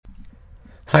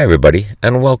Hi, everybody,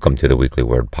 and welcome to the Weekly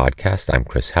Word Podcast. I'm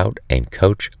Chris Hout, AIM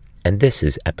Coach, and this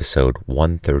is episode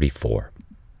 134.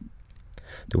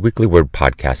 The Weekly Word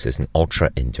Podcast is an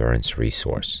ultra-endurance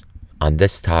resource. On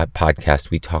this podcast,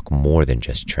 we talk more than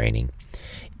just training.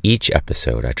 Each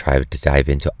episode, I try to dive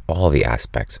into all the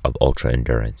aspects of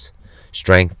ultra-endurance: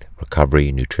 strength,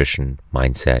 recovery, nutrition,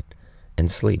 mindset,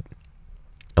 and sleep.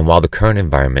 And while the current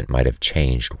environment might have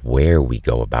changed where we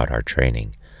go about our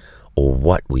training, or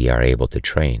what we are able to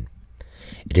train,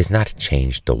 it has not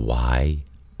changed the why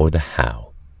or the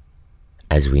how.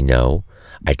 As we know,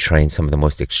 I train some of the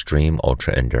most extreme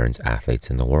ultra-endurance athletes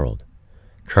in the world.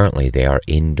 Currently, they are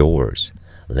indoors,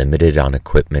 limited on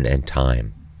equipment and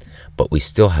time, but we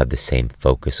still have the same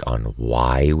focus on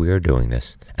why we are doing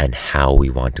this and how we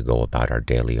want to go about our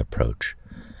daily approach,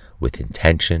 with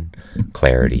intention,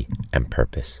 clarity, and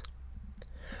purpose.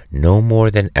 No more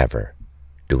than ever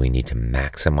do we need to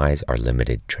maximize our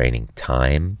limited training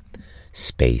time,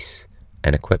 space,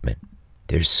 and equipment.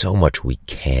 There's so much we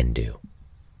can do.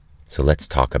 So let's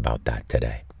talk about that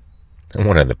today. And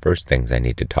one of the first things I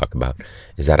need to talk about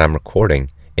is that I'm recording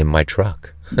in my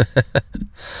truck.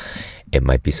 It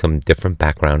might be some different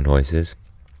background noises.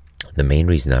 The main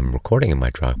reason I'm recording in my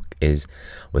truck is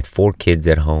with 4 kids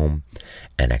at home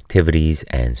and activities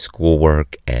and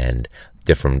schoolwork and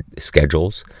different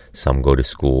schedules. Some go to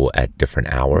school at different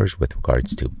hours with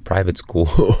regards to private school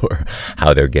or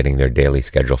how they're getting their daily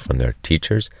schedule from their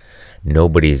teachers.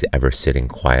 Nobody is ever sitting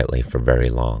quietly for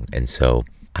very long. And so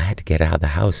I had to get out of the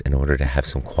house in order to have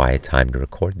some quiet time to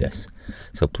record this.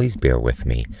 So please bear with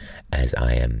me as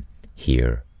I am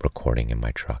here recording in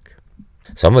my truck.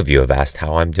 Some of you have asked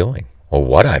how I'm doing or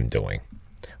what I'm doing.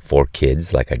 4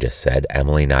 kids, like I just said,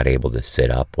 Emily not able to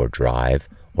sit up or drive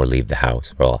or leave the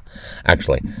house. Well,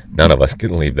 actually, none of us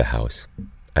can leave the house.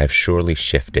 I've surely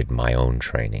shifted my own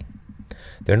training.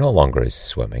 There no longer is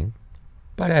swimming,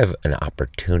 but I have an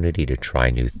opportunity to try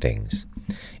new things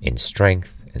in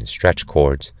strength and stretch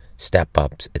cords,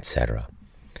 step-ups, etc.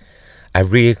 I've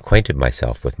reacquainted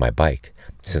myself with my bike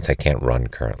since I can't run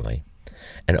currently,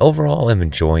 and overall I'm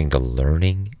enjoying the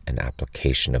learning and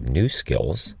application of new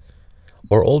skills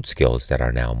or old skills that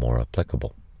are now more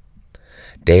applicable.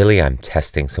 Daily, I'm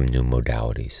testing some new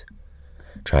modalities,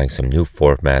 trying some new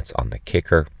formats on the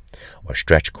kicker, or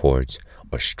stretch cords,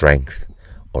 or strength,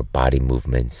 or body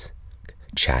movements,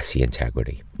 chassis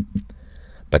integrity.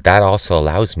 But that also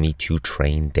allows me to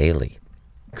train daily.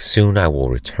 Soon I will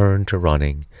return to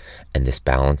running, and this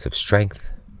balance of strength,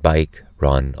 bike,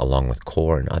 run, along with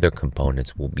core and other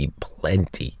components will be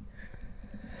plenty.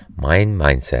 My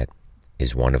mindset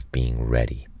is one of being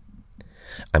ready.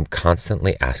 I'm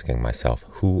constantly asking myself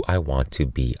who I want to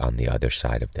be on the other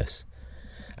side of this,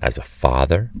 as a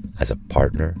father, as a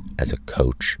partner, as a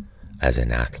coach, as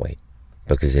an athlete,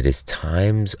 because it is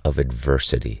times of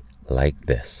adversity like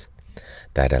this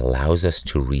that allows us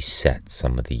to reset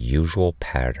some of the usual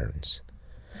patterns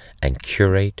and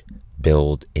curate,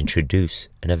 build, introduce,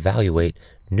 and evaluate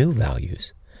new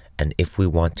values, and if we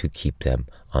want to keep them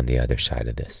on the other side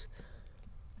of this.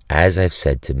 As I've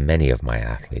said to many of my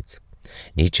athletes,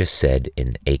 Nietzsche said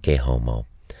in Ecce Homo,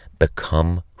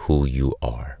 become who you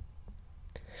are.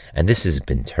 And this has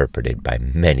been interpreted by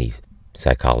many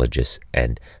psychologists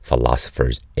and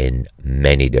philosophers in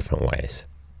many different ways.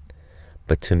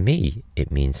 But to me,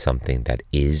 it means something that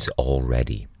is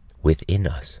already within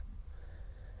us.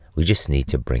 We just need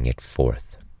to bring it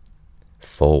forth,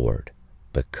 forward,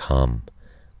 become,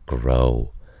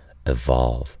 grow,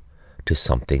 evolve to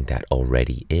something that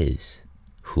already is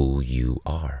who you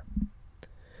are.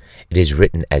 It is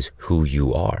written as who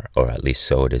you are, or at least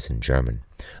so it is in German,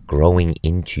 growing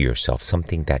into yourself,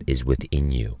 something that is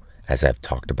within you. As I've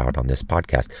talked about on this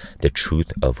podcast, the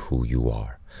truth of who you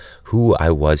are, who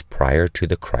I was prior to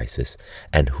the crisis,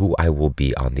 and who I will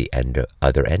be on the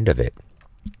other end of it,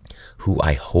 who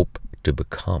I hope to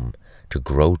become, to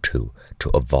grow to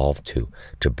evolve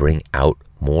to bring out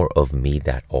more of me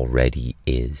that already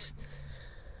is.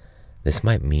 This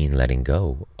might mean letting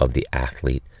go of the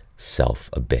athlete self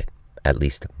a bit, at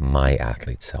least my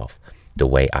athlete self, the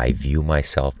way I view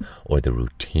myself or the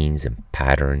routines and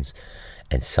patterns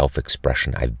and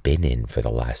self-expression I've been in for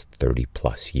the last 30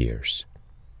 plus years.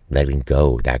 Letting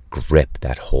go that grip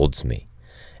that holds me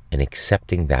and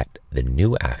accepting that the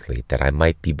new athlete that I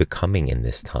might be becoming in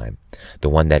this time, the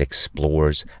one that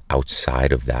explores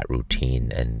outside of that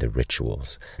routine and the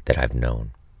rituals that I've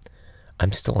known.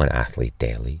 I'm still an athlete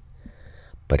daily,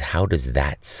 but how does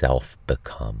that self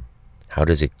become? How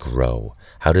does it grow?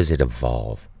 How does it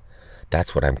evolve?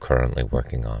 That's what I'm currently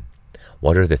working on.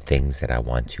 What are the things that I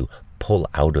want to pull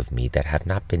out of me that have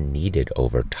not been needed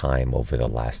over time over the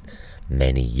last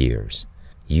many years.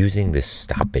 Using this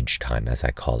stoppage time, as I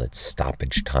call it,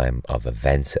 stoppage time of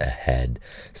events ahead,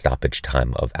 stoppage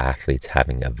time of athletes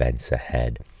having events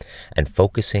ahead, and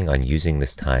focusing on using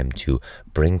this time to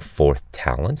bring forth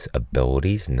talents,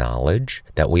 abilities, knowledge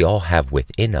that we all have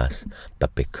within us,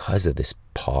 but because of this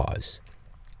pause,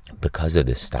 because of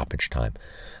this stoppage time,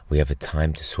 we have a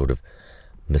time to sort of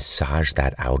massage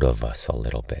that out of us a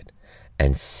little bit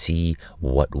and see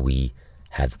what we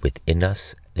have within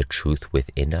us, the truth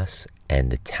within us, and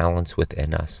the talents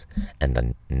within us, and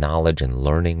the knowledge and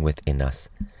learning within us,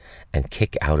 and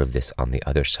kick out of this on the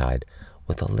other side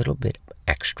with a little bit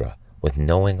extra, with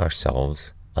knowing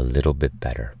ourselves a little bit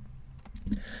better.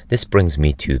 This brings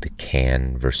me to the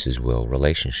can versus will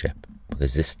relationship,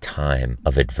 because this time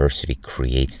of adversity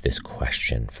creates this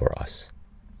question for us.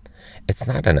 It's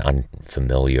not an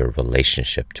unfamiliar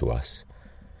relationship to us,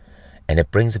 and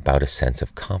it brings about a sense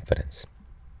of confidence.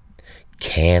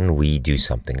 Can we do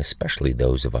something, especially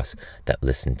those of us that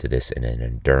listen to this in an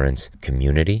endurance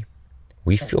community?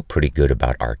 We feel pretty good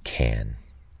about our can.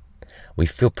 We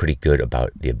feel pretty good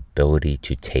about the ability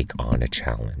to take on a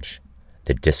challenge,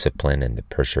 the discipline and the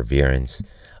perseverance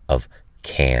of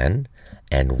can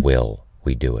and will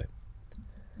we do it.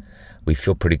 We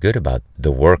feel pretty good about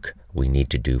the work we need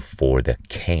to do for the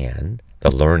can, the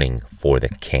learning for the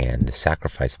can, the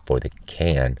sacrifice for the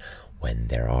can when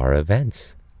there are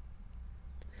events.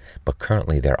 But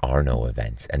currently there are no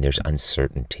events and there's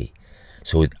uncertainty.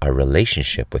 So our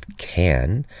relationship with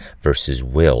can versus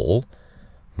will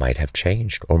might have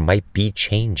changed or might be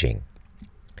changing.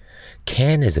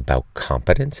 Can is about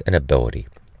competence and ability,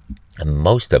 and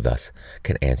most of us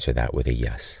can answer that with a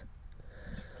yes.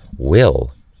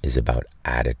 Will is about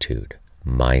attitude,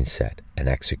 mindset, and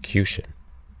execution.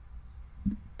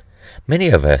 Many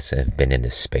of us have been in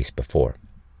this space before.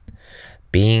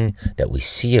 Being that we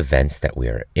see events that we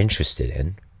are interested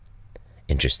in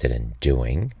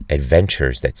doing,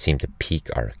 adventures that seem to pique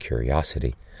our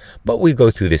curiosity, but we go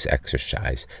through this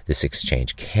exercise, this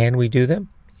exchange. Can we do them?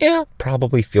 Yeah,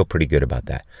 probably feel pretty good about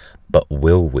that. But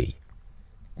will we?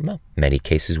 Well, many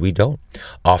cases we don't.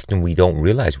 Often we don't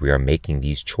realize we are making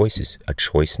these choices, a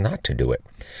choice not to do it.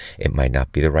 It might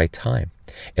not be the right time.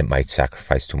 It might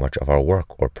sacrifice too much of our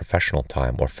work or professional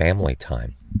time or family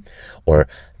time. Or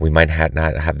we might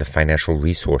not have the financial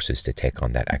resources to take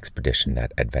on that expedition,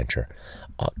 that adventure.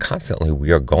 Constantly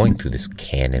we are going through this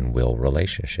can and will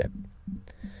relationship.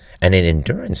 And in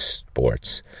endurance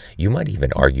sports, you might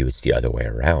even argue it's the other way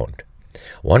around.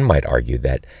 One might argue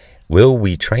that will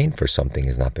we train for something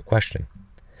is not the question,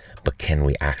 but can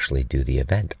we actually do the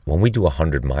event? When we do a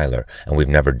 100-miler and we've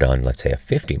never done, let's say, a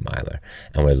 50-miler,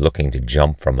 and we're looking to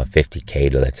jump from a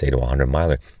 50K to, let's say, to a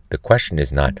 100-miler, the question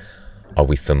is not, are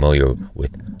we familiar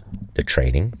with the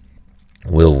training?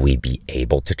 Will we be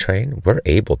able to train? We're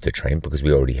able to train because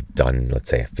we already have done, let's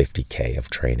say, a 50K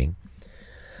of training.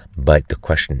 But the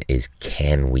question is,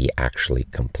 can we actually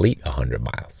complete 100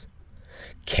 miles?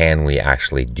 Can we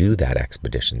actually do that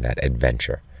expedition, that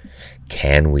adventure?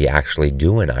 Can we actually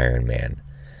do an Ironman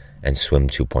and swim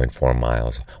 2.4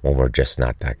 miles when we're just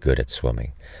not that good at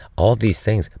swimming? All these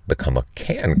things become a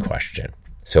can question.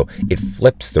 So it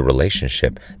flips the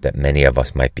relationship that many of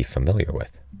us might be familiar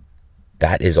with.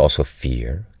 That is also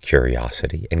fear,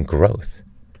 curiosity, and growth.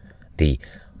 The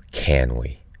can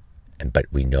we? But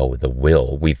we know the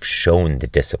will. We've shown the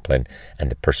discipline and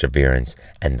the perseverance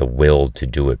and the will to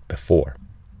do it before.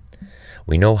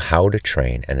 We know how to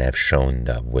train and have shown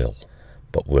the will,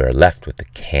 but we're left with the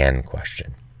can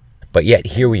question. But yet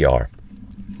here we are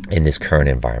in this current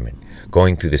environment,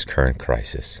 going through this current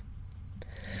crisis.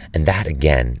 And that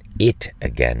again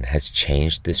has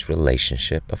changed this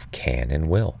relationship of can and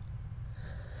will.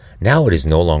 Now it is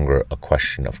no longer a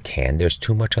question of can. There's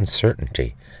too much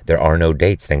uncertainty. There are no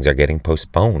dates. Things are getting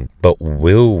postponed. But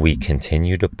will we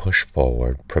continue to push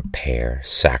forward, prepare,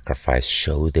 sacrifice,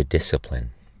 show the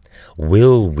discipline?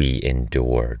 Will we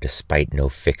endure despite no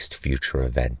fixed future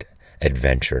event,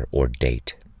 adventure, or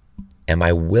date? Am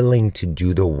I willing to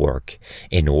do the work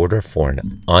in order for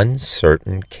an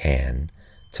uncertain can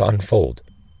to unfold?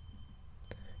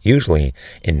 Usually,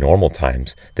 in normal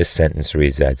times, this sentence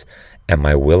reads as, am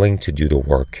I willing to do the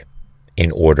work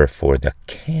in order for the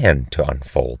can to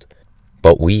unfold?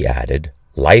 But we added,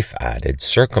 life added,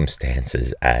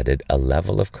 circumstances added a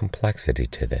level of complexity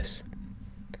to this.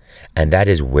 And that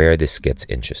is where this gets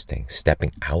interesting,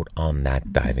 stepping out on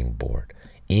that diving board,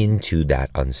 into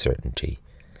that uncertainty,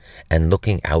 and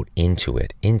looking out into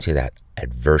it, into that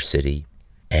adversity,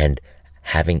 and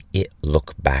having it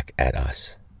look back at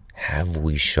us, Have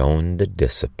we shown the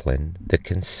discipline, the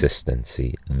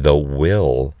consistency, the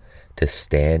will to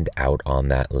stand out on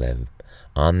that limb,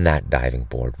 on that diving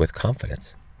board with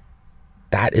confidence?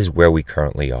 That is where we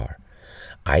currently are.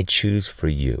 I choose for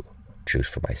you, choose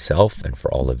for myself and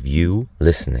for all of you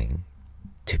listening,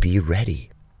 to be ready,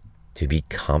 to be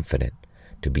confident,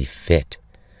 to be fit,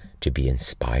 to be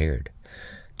inspired,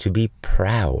 to be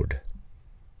proud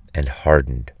and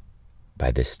hardened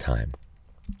by this time.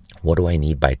 What do I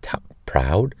need by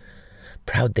proud?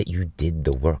 Proud that you did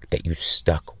the work, that you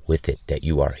stuck with it, that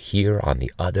you are here on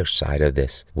the other side of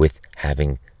this with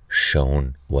having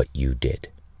shown what you did.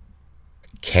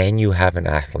 Can you have an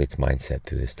athlete's mindset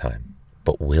through this time?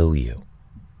 But will you?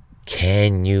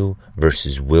 Can you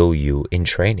versus will you in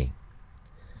training?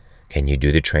 Can you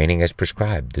do the training as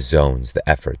prescribed, the zones, the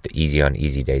effort, the easy on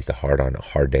easy days, the hard on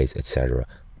hard days, etc.?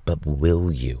 But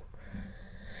will you?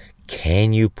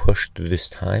 Can you push through this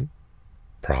time?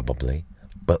 Probably.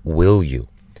 But will you?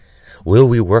 Will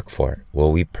we work for it?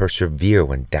 Will we persevere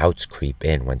when doubts creep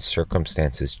in, when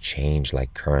circumstances change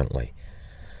like currently?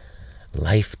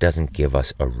 Life doesn't give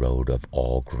us a road of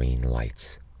all green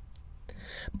lights.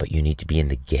 But you need to be in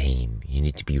the game. You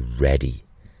need to be ready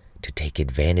to take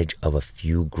advantage of a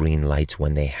few green lights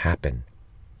when they happen.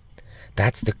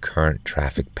 That's the current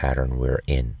traffic pattern we're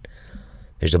in.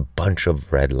 There's a bunch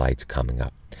of red lights coming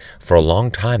up. For a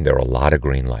long time, there were a lot of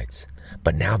green lights,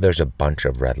 but now there's a bunch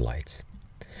of red lights.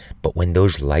 But when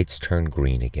those lights turn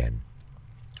green again,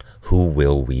 who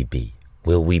will we be?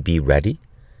 Will we be ready?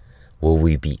 Will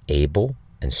we be able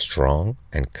and strong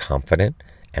and confident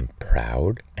and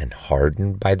proud and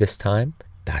hardened by this time?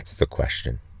 That's the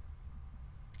question.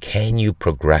 Can you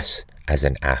progress as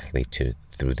an athlete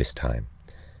through this time?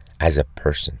 As a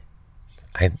person?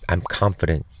 I'm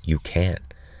confident you can.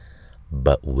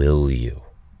 But will you?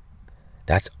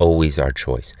 That's always our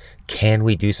choice. Can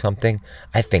we do something?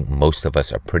 I think most of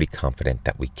us are pretty confident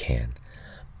that we can.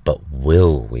 But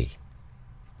will we?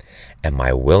 Am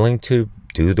I willing to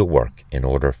do the work in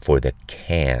order for the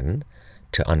can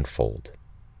to unfold?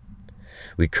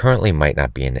 We currently might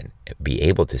not be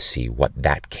able to see what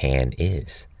that can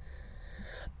is.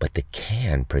 But the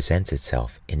can presents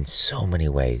itself in so many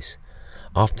ways,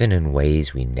 often in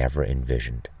ways we never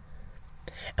envisioned.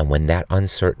 And when that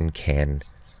uncertain can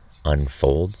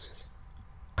unfolds,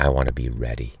 I want to be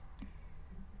ready.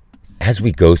 As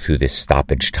we go through this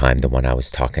stoppage time, the one I was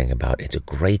talking about, it's a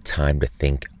great time to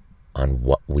think on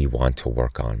what we want to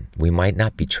work on. We might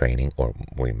not be training, or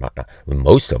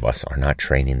most of us are not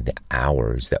training the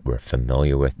hours that we're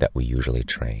familiar with that we usually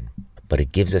train. But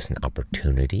it gives us an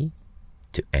opportunity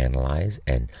to analyze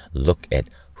and look at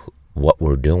what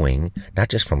we're doing, not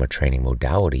just from a training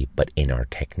modality, but in our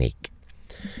technique.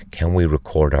 Can we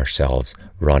record ourselves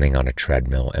running on a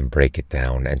treadmill and break it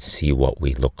down and see what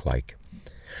we look like?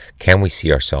 Can we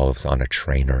see ourselves on a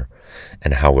trainer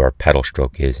and how our pedal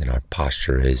stroke is and our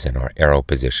posture is and our arrow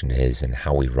position is and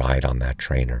how we ride on that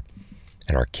trainer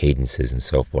and our cadences and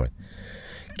so forth?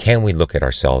 Can we look at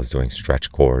ourselves doing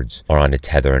stretch cords or on a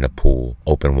tether in a pool,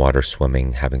 open water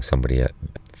swimming, having somebody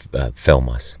film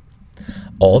us?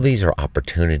 All these are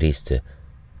opportunities to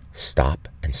stop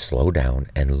and slow down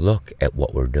and look at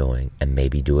what we're doing and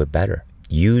maybe do it better.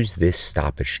 Use this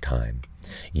stoppage time.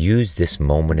 Use this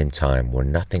moment in time where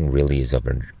nothing really is of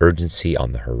an urgency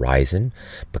on the horizon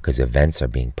because events are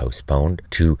being postponed,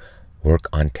 to work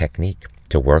on technique,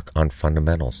 to work on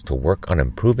fundamentals, to work on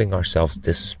improving ourselves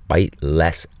despite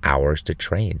less hours to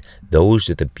train. Those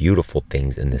are the beautiful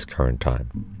things in this current time.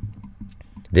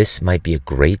 This might be a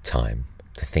great time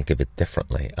to think of it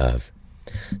differently, of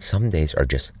some days are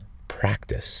just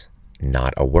practice,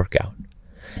 not a workout.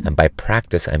 And by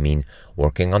practice, I mean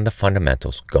working on the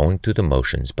fundamentals, going through the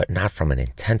motions, but not from an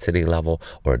intensity level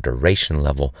or a duration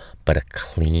level, but a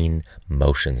clean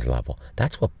motions level.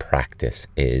 That's what practice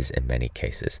is in many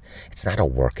cases. It's not a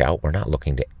workout. We're not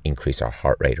looking to increase our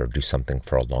heart rate or do something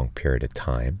for a long period of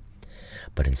time,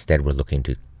 but instead we're looking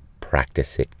to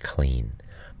practice it clean.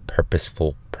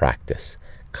 Purposeful practice,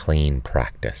 clean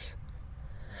practice.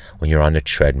 When you're on the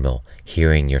treadmill,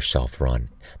 hearing yourself run,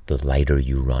 the lighter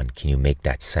you run, can you make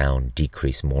that sound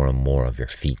decrease more and more of your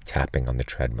feet tapping on the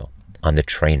treadmill? On the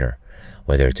trainer,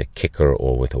 whether it's a kicker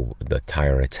or with the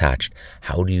tire attached,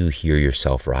 how do you hear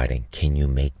yourself riding? Can you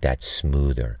make that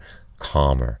smoother,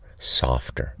 calmer,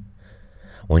 softer?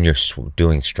 When you're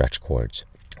doing stretch cords,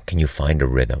 can you find a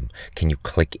rhythm? Can you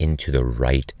click into the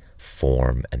right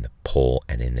form and the pull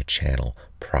and in the channel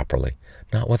properly?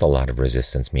 Not with a lot of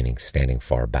resistance, meaning standing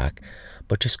far back,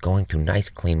 but just going through nice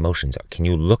clean motions. Can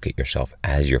you look at yourself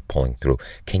as you're pulling through?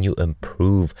 Can you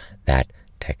improve that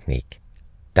technique?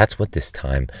 That's what this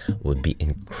time would be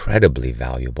incredibly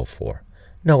valuable for.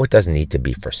 No, it doesn't need to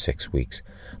be for 6 weeks,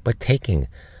 but taking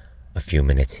a few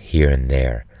minutes here and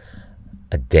there,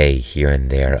 a day here and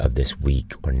there of this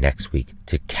week or next week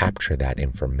to capture that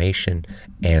information,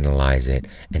 analyze it,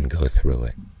 and go through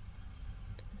it.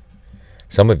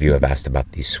 Some of you have asked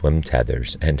about these swim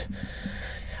tethers, and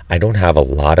I don't have a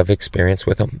lot of experience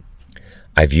with them.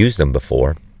 I've used them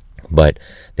before, but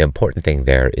the important thing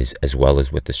there is, as well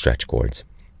as with the stretch cords,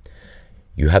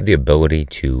 you have the ability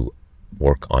to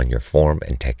work on your form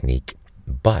and technique,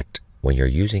 but when you're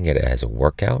using it as a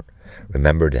workout,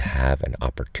 remember to have an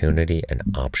opportunity, an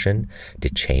option to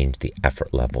change the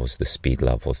effort levels, the speed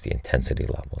levels, the intensity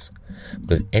levels.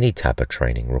 Because any type of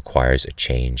training requires a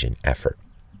change in effort.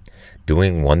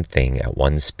 Doing one thing at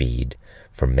one speed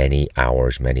for many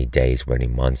hours, many days, many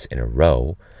months in a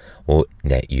row will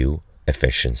net you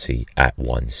efficiency at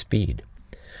one speed.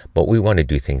 But we want to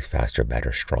do things faster,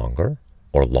 better, stronger,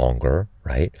 or longer,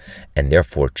 right? And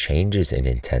therefore changes in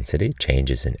intensity,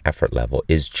 changes in effort level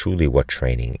is truly what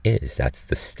training is. That's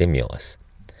the stimulus.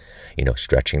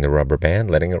 Stretching the rubber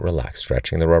band, letting it relax.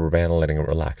 Stretching the rubber band and letting it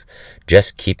relax.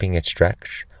 Just keeping it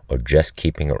stretched or just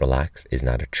keeping it relaxed is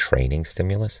not a training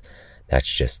stimulus.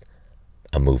 That's just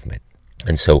a movement.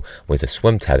 And so with a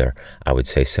swim tether, I would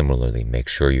say similarly, make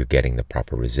sure you're getting the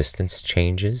proper resistance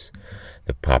changes,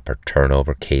 the proper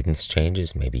turnover cadence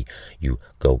changes. Maybe you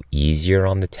go easier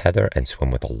on the tether and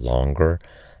swim with a longer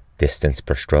distance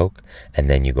per stroke, and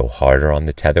then you go harder on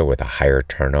the tether with a higher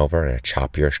turnover and a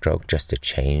choppier stroke just to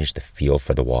change the feel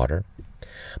for the water.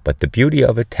 But the beauty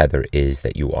of a tether is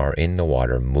that you are in the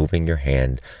water moving your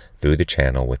hand through the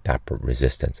channel with that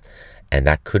resistance, and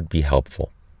that could be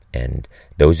helpful. And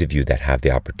those of you that have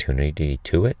the opportunity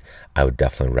to it, I would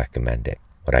definitely recommend it.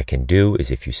 What I can do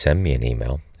is if you send me an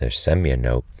email or send me a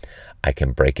note, I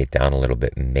can break it down a little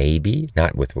bit, maybe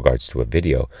not with regards to a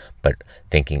video, but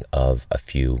thinking of a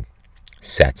few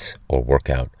sets or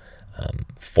workout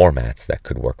formats that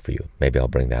could work for you. Maybe I'll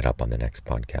bring that up on the next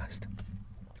podcast.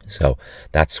 So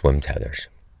that's swim tethers.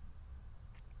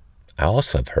 I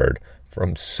also have heard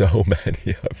from so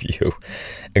many of you,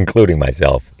 including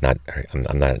myself,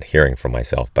 I'm not hearing from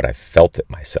myself, but I felt it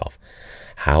myself,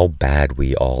 how bad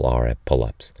we all are at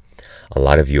pull-ups. A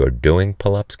lot of you are doing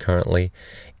pull-ups currently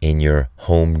in your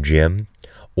home gym,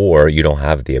 or you don't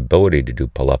have the ability to do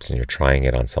pull-ups and you're trying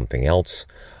it on something else,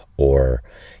 or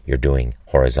you're doing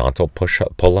horizontal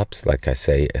pull-ups, like I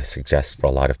suggest for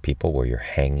a lot of people, where you're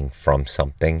hanging from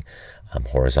something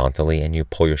horizontally and you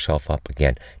pull yourself up.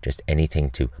 Again, just anything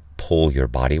to pull your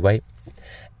body weight.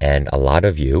 And a lot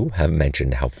of you have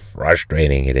mentioned how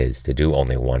frustrating it is to do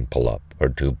only one pull-up or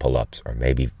 2 pull-ups or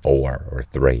maybe 4 or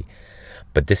 3.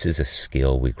 But this is a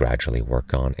skill we gradually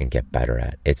work on and get better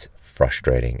at. It's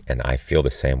frustrating, and I feel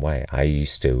the same way. I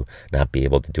used to not be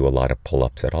able to do a lot of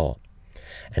pull-ups at all.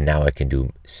 And now I can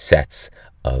do sets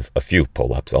of a few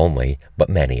pull-ups only, but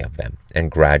many of them.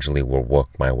 And gradually will work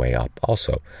my way up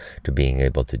also to being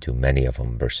able to do many of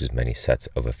them versus many sets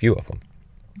of a few of them.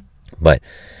 But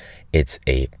it's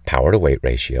a power to weight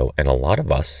ratio, and a lot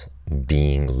of us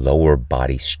being lower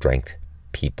body strength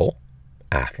people,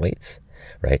 athletes,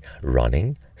 right?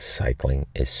 Running, cycling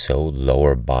is so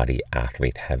lower body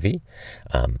athlete heavy.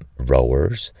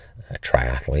 Rowers,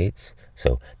 triathletes.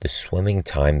 So the swimming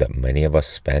time that many of us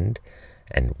spend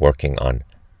and working on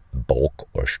bulk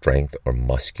or strength or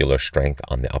muscular strength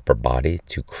on the upper body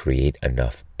to create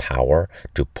enough power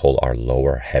to pull our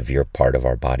lower, heavier part of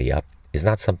our body up is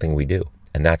not something we do.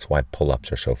 And that's why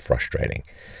pull-ups are so frustrating.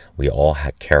 We all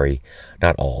carry,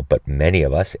 not all, but many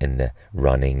of us in the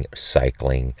running,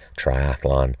 cycling,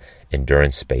 triathlon,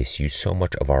 endurance space use so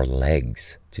much of our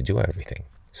legs to do everything.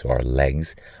 So our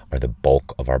legs are the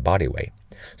bulk of our body weight.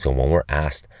 So when we're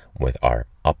asked with our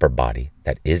upper body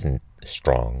that isn't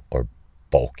strong or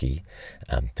bulky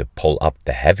to pull up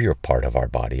the heavier part of our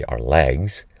body, our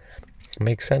legs, it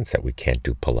makes sense that we can't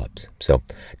do pull-ups. So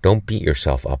don't beat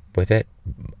yourself up with it.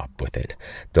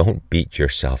 Don't beat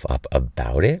yourself up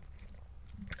about it.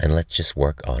 And let's just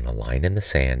work on a line in the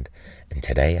sand. And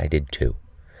today I did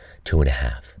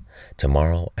 2.5.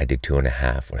 Tomorrow I did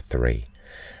 2.5 or 3.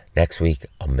 Next week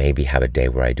I'll maybe have a day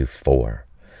where I do 4.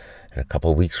 And a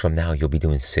couple of weeks from now you'll be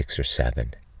doing 6 or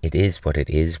 7. It is what it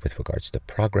is with regards to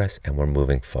progress, and we're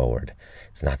moving forward.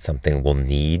 It's not something we'll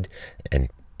need and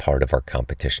part of our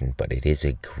competition, but it is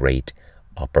a great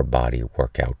upper body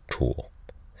workout tool.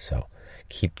 So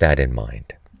keep that in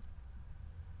mind.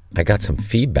 I got some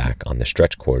feedback on the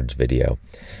stretch cords video,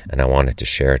 and I wanted to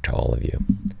share it to all of you.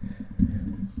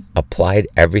 Applied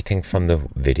everything from the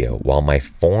video. While my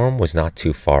form was not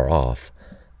too far off,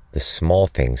 the small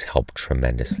things helped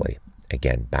tremendously.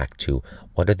 again, back to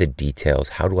what are the details?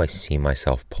 How do I see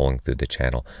myself pulling through the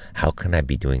channel? How can I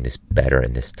be doing this better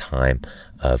in this time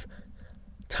of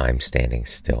time standing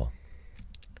still?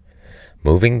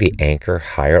 Moving the anchor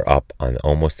higher up on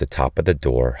almost the top of the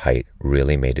door height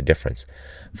really made a difference.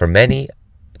 For many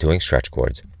doing stretch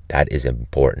cords, that is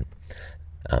important.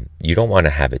 You don't want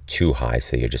to have it too high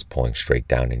so you're just pulling straight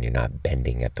down and you're not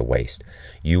bending at the waist.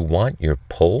 You want your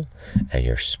pull and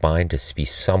your spine to be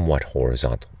somewhat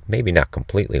horizontal. Maybe not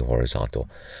completely horizontal,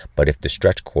 but if the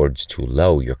stretch cord's too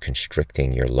low, you're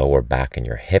constricting your lower back and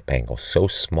your hip angle so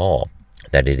small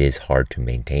that it is hard to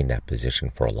maintain that position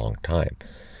for a long time.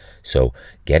 So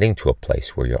getting to a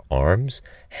place where your arms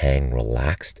hang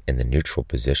relaxed in the neutral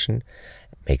position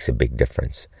makes a big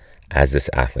difference. As this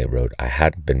athlete wrote, I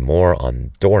had been more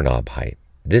on doorknob height.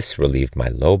 This relieved my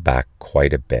low back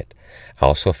quite a bit. I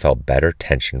also felt better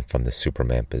tension from the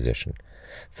Superman position.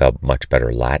 Felt much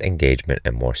better lat engagement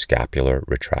and more scapular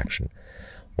retraction.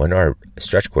 When our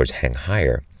stretch cords hang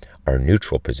higher, our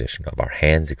neutral position of our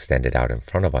hands extended out in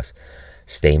front of us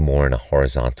stay more in a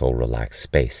horizontal, relaxed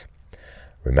space.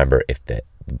 Remember, if the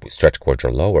stretch cords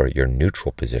are lower, your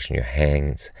neutral position, your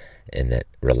hands in that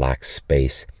relaxed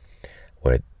space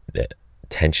where the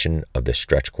tension of the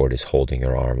stretch cord is holding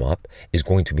your arm up, is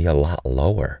going to be a lot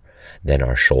lower than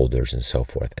our shoulders and so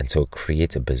forth. And so it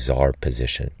creates a bizarre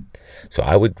position. So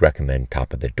I would recommend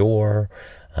top of the door,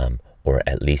 or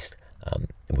at least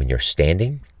when you're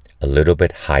standing, a little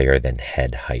bit higher than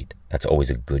head height. That's always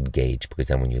a good gauge, because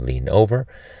then when you lean over,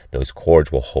 those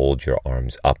cords will hold your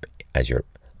arms up as your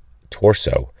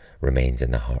torso remains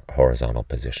in the horizontal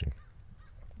position.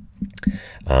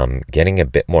 Getting a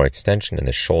bit more extension in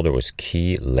the shoulder was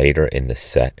key later in the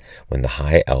set when the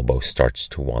high elbow starts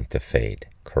to want to fade.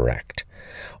 Correct.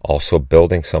 Also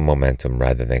building some momentum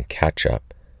rather than catch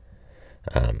up.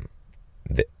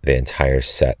 The entire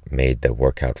set made the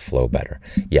workout flow better.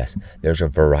 Yes, there's a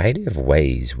variety of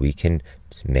ways we can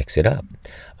mix it up.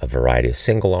 A variety of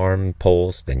single arm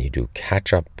pulls, then you do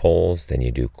catch-up pulls, then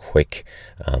you do quick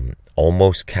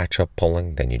almost catch-up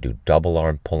pulling, then you do double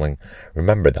arm pulling.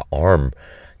 Remember, the arm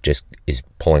just is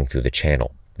pulling through the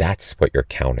channel. That's what you're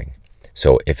counting.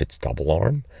 So if it's double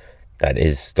arm, that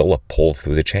is still a pull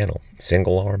through the channel.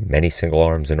 Single arm, many single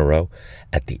arms in a row.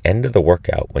 At the end of the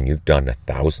workout, when you've done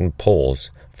 1,000 pulls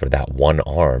for that one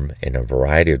arm in a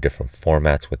variety of different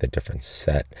formats with a different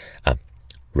set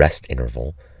rest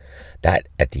interval, that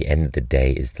at the end of the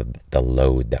day is the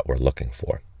load that we're looking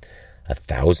for.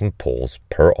 1,000 pulls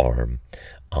per arm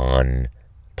on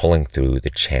pulling through the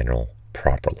channel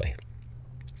properly.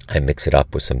 I mix it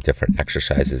up with some different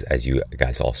exercises, as you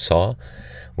guys all saw,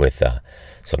 with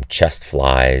some chest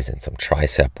flies and some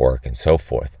tricep work and so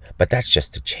forth. But that's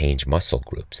just to change muscle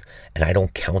groups. And I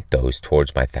don't count those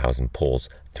towards my 1,000 pulls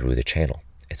through the channel.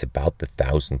 It's about the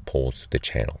 1,000 pulls through the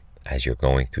channel as you're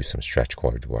going through some stretch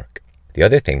cord work. The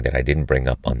other thing that I didn't bring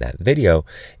up on that video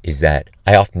is that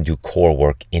I often do core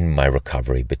work in my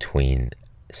recovery between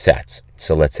sets.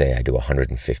 So let's say I do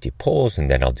 150 pulls,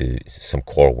 and then I'll do some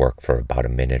core work for about a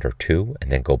minute or two and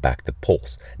then go back to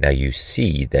pulls. Now you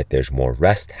see that there's more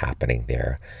rest happening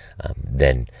there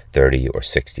than 30 or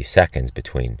 60 seconds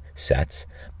between sets,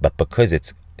 but because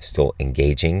it's still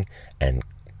engaging and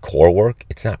core work,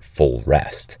 it's not full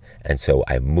rest. And so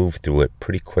I move through it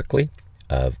pretty quickly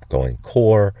of going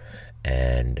core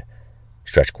and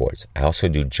stretch cords. I also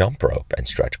do jump rope and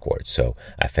stretch cords. So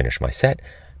I finish my set,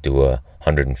 do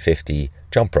 150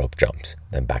 jump rope jumps,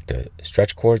 then back to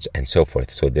stretch cords and so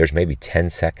forth. So there's maybe 10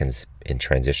 seconds in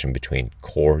transition between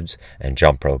cords and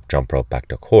jump rope back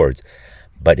to cords,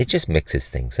 but it just mixes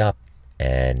things up,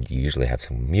 and you usually have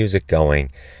some music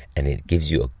going, and it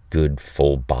gives you a good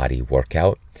full body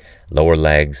workout. Lower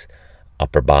legs,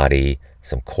 upper body,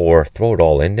 some core, throw it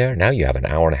all in there. Now you have an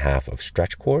hour and a half of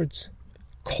stretch cords,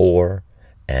 core,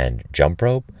 and jump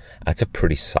rope. That's a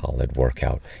pretty solid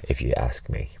workout if you ask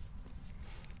me.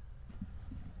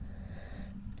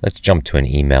 Let's jump to an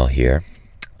email here.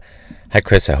 Hi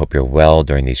Chris, I hope you're well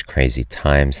during these crazy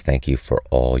times. Thank you for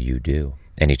all you do.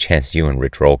 Any chance you and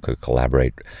Rich Roll could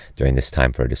collaborate during this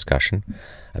time for a discussion?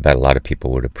 I bet a lot of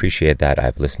people would appreciate that.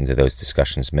 I've listened to those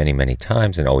discussions many, many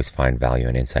times and always find value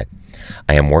and insight.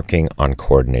 I am working on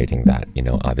coordinating that,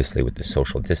 obviously with the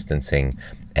social distancing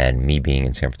and me being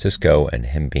in San Francisco and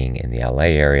him being in the LA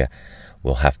area.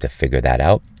 We'll have to figure that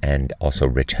out. And also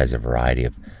Rich has a variety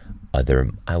of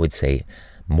other, I would say,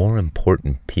 more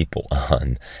important people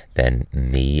on than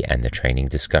me and the training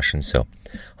discussion. So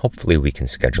hopefully we can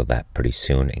schedule that pretty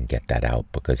soon and get that out,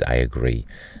 because I agree.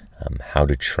 How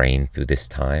to train through this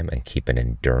time and keep an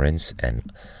endurance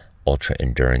and ultra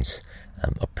endurance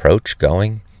approach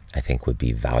going I think would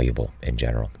be valuable in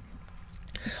general.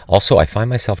 Also, I find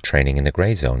myself training in the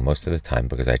gray zone most of the time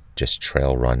because I just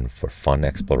trail run for fun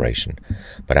exploration.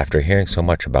 But after hearing so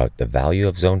much about the value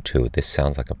of Zone 2, this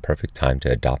sounds like a perfect time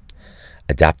to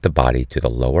adapt the body to the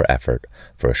lower effort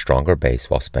for a stronger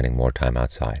base while spending more time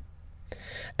outside.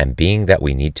 And being that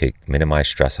we need to minimize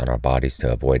stress on our bodies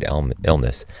to avoid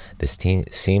illness, this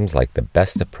seems like the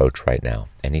best approach right now.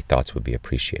 Any thoughts would be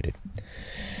appreciated.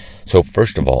 So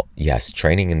first of all, yes,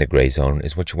 training in the gray zone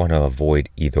is what you want to avoid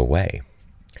either way.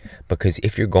 Because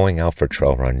if you're going out for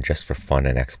trail run just for fun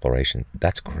and exploration,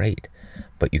 that's great.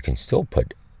 But you can still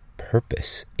put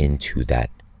purpose into that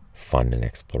fun and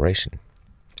exploration.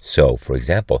 So, for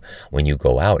example, when you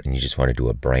go out and you just want to do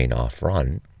a brain off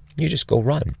run, you just go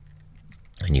run.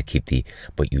 And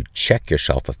but you check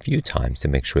yourself a few times to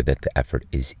make sure that the effort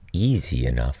is easy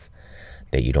enough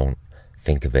that you don't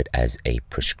think of it as a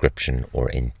prescription or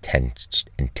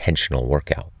intentional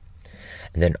workout.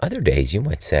 And then other days you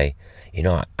might say,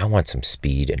 I want some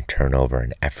speed and turnover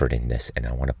and effort in this, and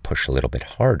I want to push a little bit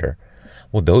harder.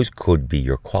 Well, those could be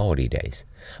your quality days.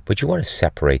 But you want to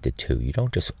separate the two. You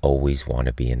don't just always want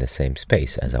to be in the same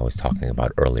space, as I was talking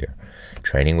about earlier.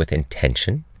 Training with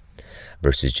intention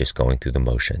versus just going through the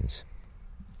motions.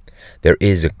 There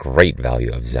is a great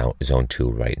value of Zone 2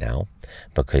 right now,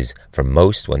 because for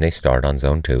most, when they start on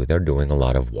Zone 2, they're doing a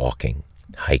lot of walking,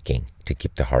 hiking to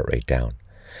keep the heart rate down.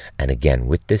 And again,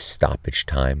 with this stoppage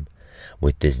time,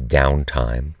 with this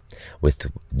downtime, with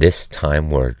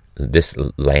this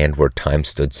land where time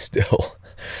stood still,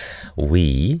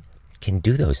 we can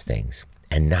do those things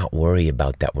and not worry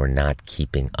about that we're not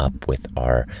keeping up with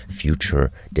our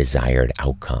future desired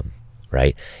outcome,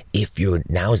 right?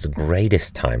 Now is the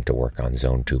greatest time to work on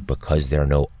Zone 2 because there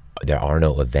are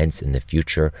no events in the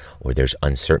future, or there's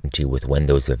uncertainty with when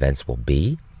those events will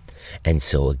be. And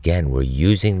so again, we're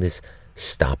using this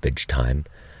stoppage time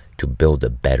to build a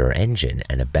better engine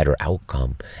and a better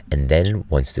outcome. And then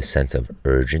once the sense of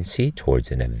urgency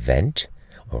towards an event,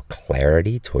 or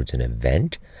clarity towards an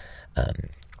event,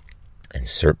 and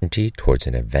certainty towards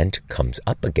an event comes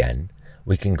up again,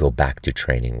 we can go back to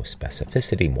training with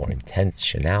specificity, more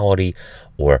intentionality,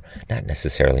 or not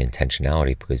necessarily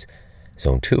intentionality, because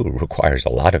Zone 2 requires a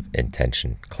lot of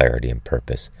intention, clarity, and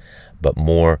purpose, but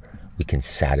more we can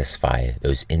satisfy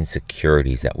those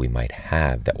insecurities that we might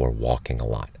have that we're walking a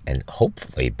lot. And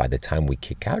hopefully by the time we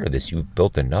kick out of this, you've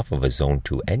built enough of a Zone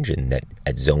 2 engine that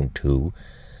at Zone 2,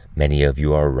 many of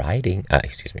you are running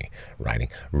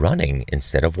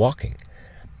instead of walking.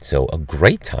 So a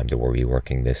great time to be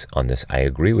working on this. I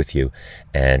agree with you.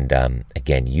 And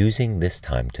again, using this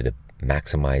time to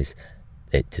maximize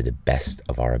it to the best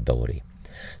of our ability.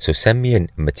 So send me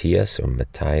Matthias, I'm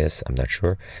not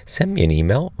sure. Send me an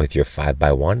email with your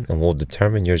 5x1 and we'll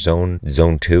determine your zone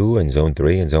 2 and Zone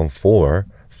 3 and Zone 4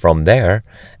 from there.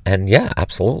 And yeah,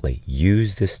 absolutely.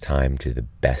 Use this time to the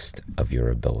best of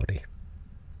your ability.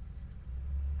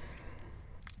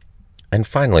 And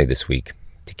finally this week,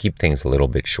 to keep things a little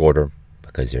bit shorter,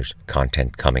 because there's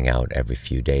content coming out every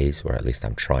few days, or at least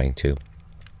I'm trying to,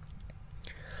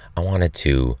 I wanted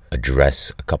to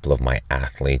address a couple of my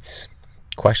athletes'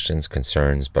 questions,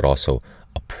 concerns, but also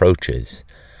approaches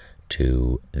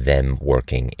to them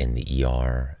working in the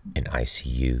ER, in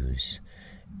ICUs,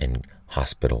 in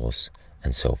hospitals,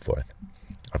 and so forth.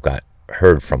 I've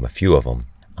heard from a few of them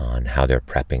on how they're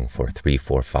prepping for 3,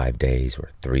 4, 5 days or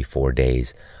 3, 4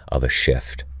 days of a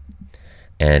shift.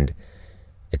 And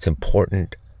it's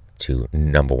important to,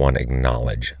 number one,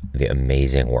 acknowledge the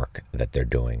amazing work that they're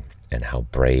doing and how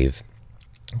brave,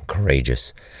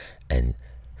 courageous, and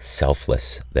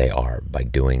selfless they are by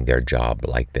doing their job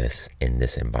like this in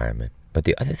this environment. But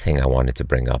the other thing I wanted to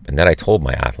bring up, and that I told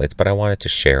my athletes, but I wanted to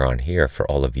share on here for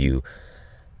all of you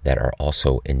that are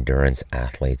also endurance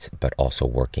athletes, but also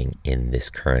working in this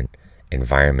current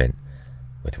environment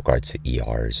with regards to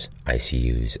ERs,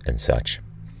 ICUs, and such.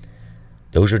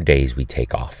 Those are days we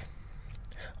take off.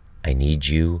 We need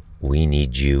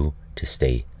you to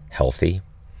stay healthy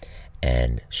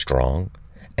and strong,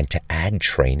 and to add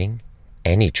training,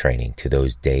 any training, to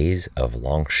those days of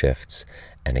long shifts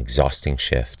and exhausting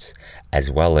shifts,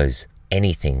 as well as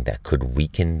anything that could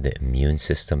weaken the immune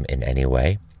system in any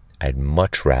way. I'd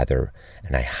much rather,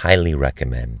 and I highly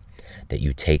recommend, that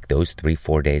you take those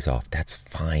 3-4 days off. That's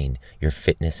fine. Your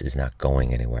fitness is not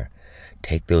going anywhere.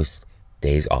 Take those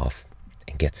days off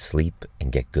and get sleep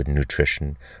and get good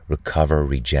nutrition, recover,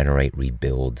 regenerate,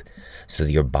 rebuild, so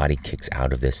that your body kicks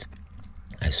out of this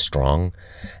as strong,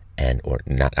 or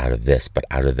not out of this, but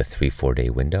out of the 3-4 day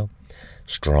window,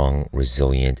 strong,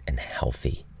 resilient, and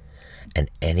healthy. And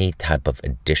any type of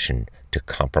addition to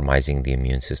compromising the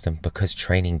immune system, because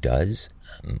training does,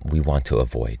 we want to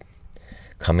avoid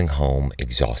coming home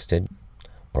exhausted,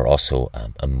 or also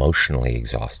emotionally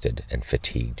exhausted and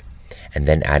fatigued. And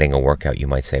then adding a workout, you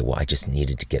might say, well, I just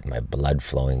needed to get my blood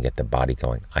flowing, get the body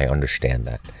going. I understand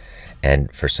that.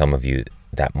 And for some of you,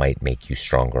 that might make you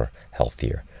stronger,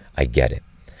 healthier. I get it.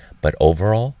 But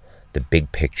overall, the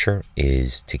big picture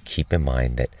is to keep in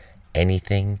mind that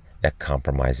anything that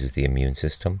compromises the immune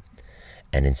system,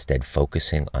 and instead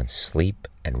focusing on sleep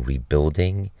and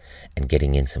rebuilding and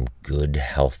getting in some good,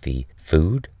 healthy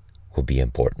food, will be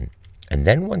important. And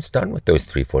then once done with those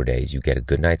 3-4 days, you get a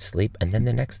good night's sleep, and then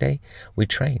the next day we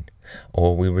train,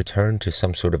 or we return to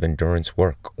some sort of endurance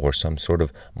work or some sort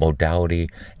of modality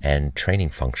and training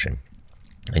function.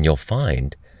 And you'll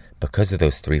find, because of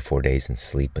those 3-4 days in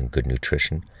sleep and good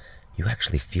nutrition, you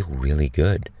actually feel really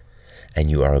good, and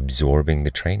you are absorbing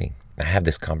the training. I have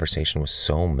this conversation with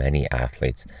so many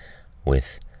athletes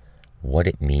with what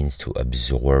it means to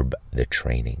absorb the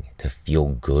training, to feel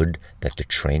good that the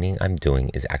training I'm doing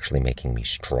is actually making me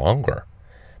stronger,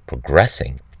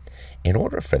 progressing. In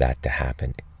order for that to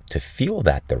happen, to feel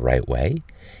that the right way,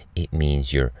 it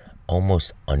means you're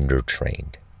almost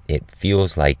undertrained. It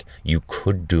feels like you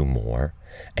could do more,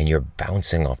 and you're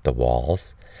bouncing off the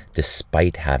walls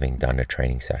despite having done a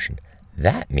training session.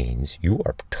 That means you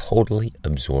are totally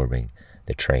absorbing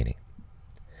the training.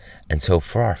 And so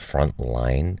for our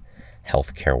frontline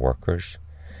healthcare workers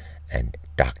and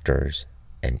doctors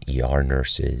and ER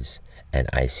nurses and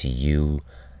ICU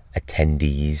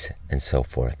attendees and so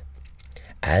forth,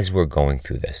 as we're going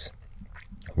through this,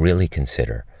 really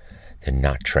consider to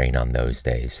not train on those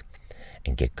days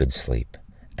and get good sleep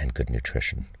and good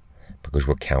nutrition, because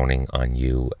we're counting on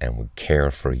you and we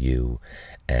care for you,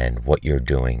 and what you're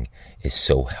doing is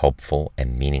so helpful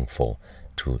and meaningful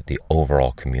to the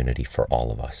overall community for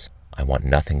all of us. I want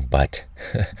nothing but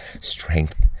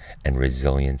strength and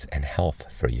resilience and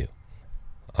health for you.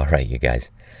 All right, you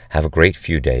guys, have a great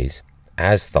few days.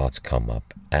 As thoughts come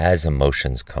up, as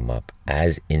emotions come up,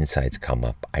 as insights come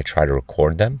up, I try to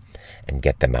record them and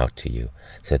get them out to you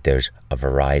so that there's a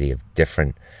variety of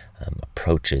different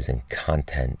approaches and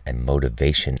content and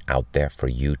motivation out there for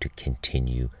you to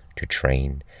continue to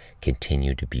train,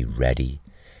 continue to be ready,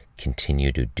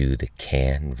 continue to do the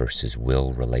can versus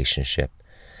will relationship,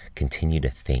 continue to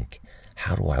think,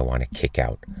 how do I want to kick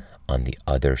out on the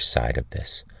other side of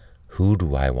this? Who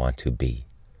do I want to be?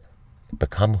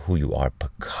 Become who you are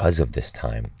because of this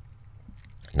time.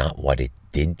 Not what it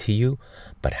did to you,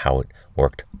 but how it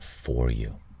worked for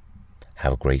you.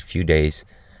 Have a great few days.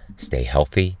 Stay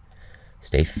healthy,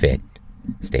 stay fit,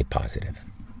 stay positive.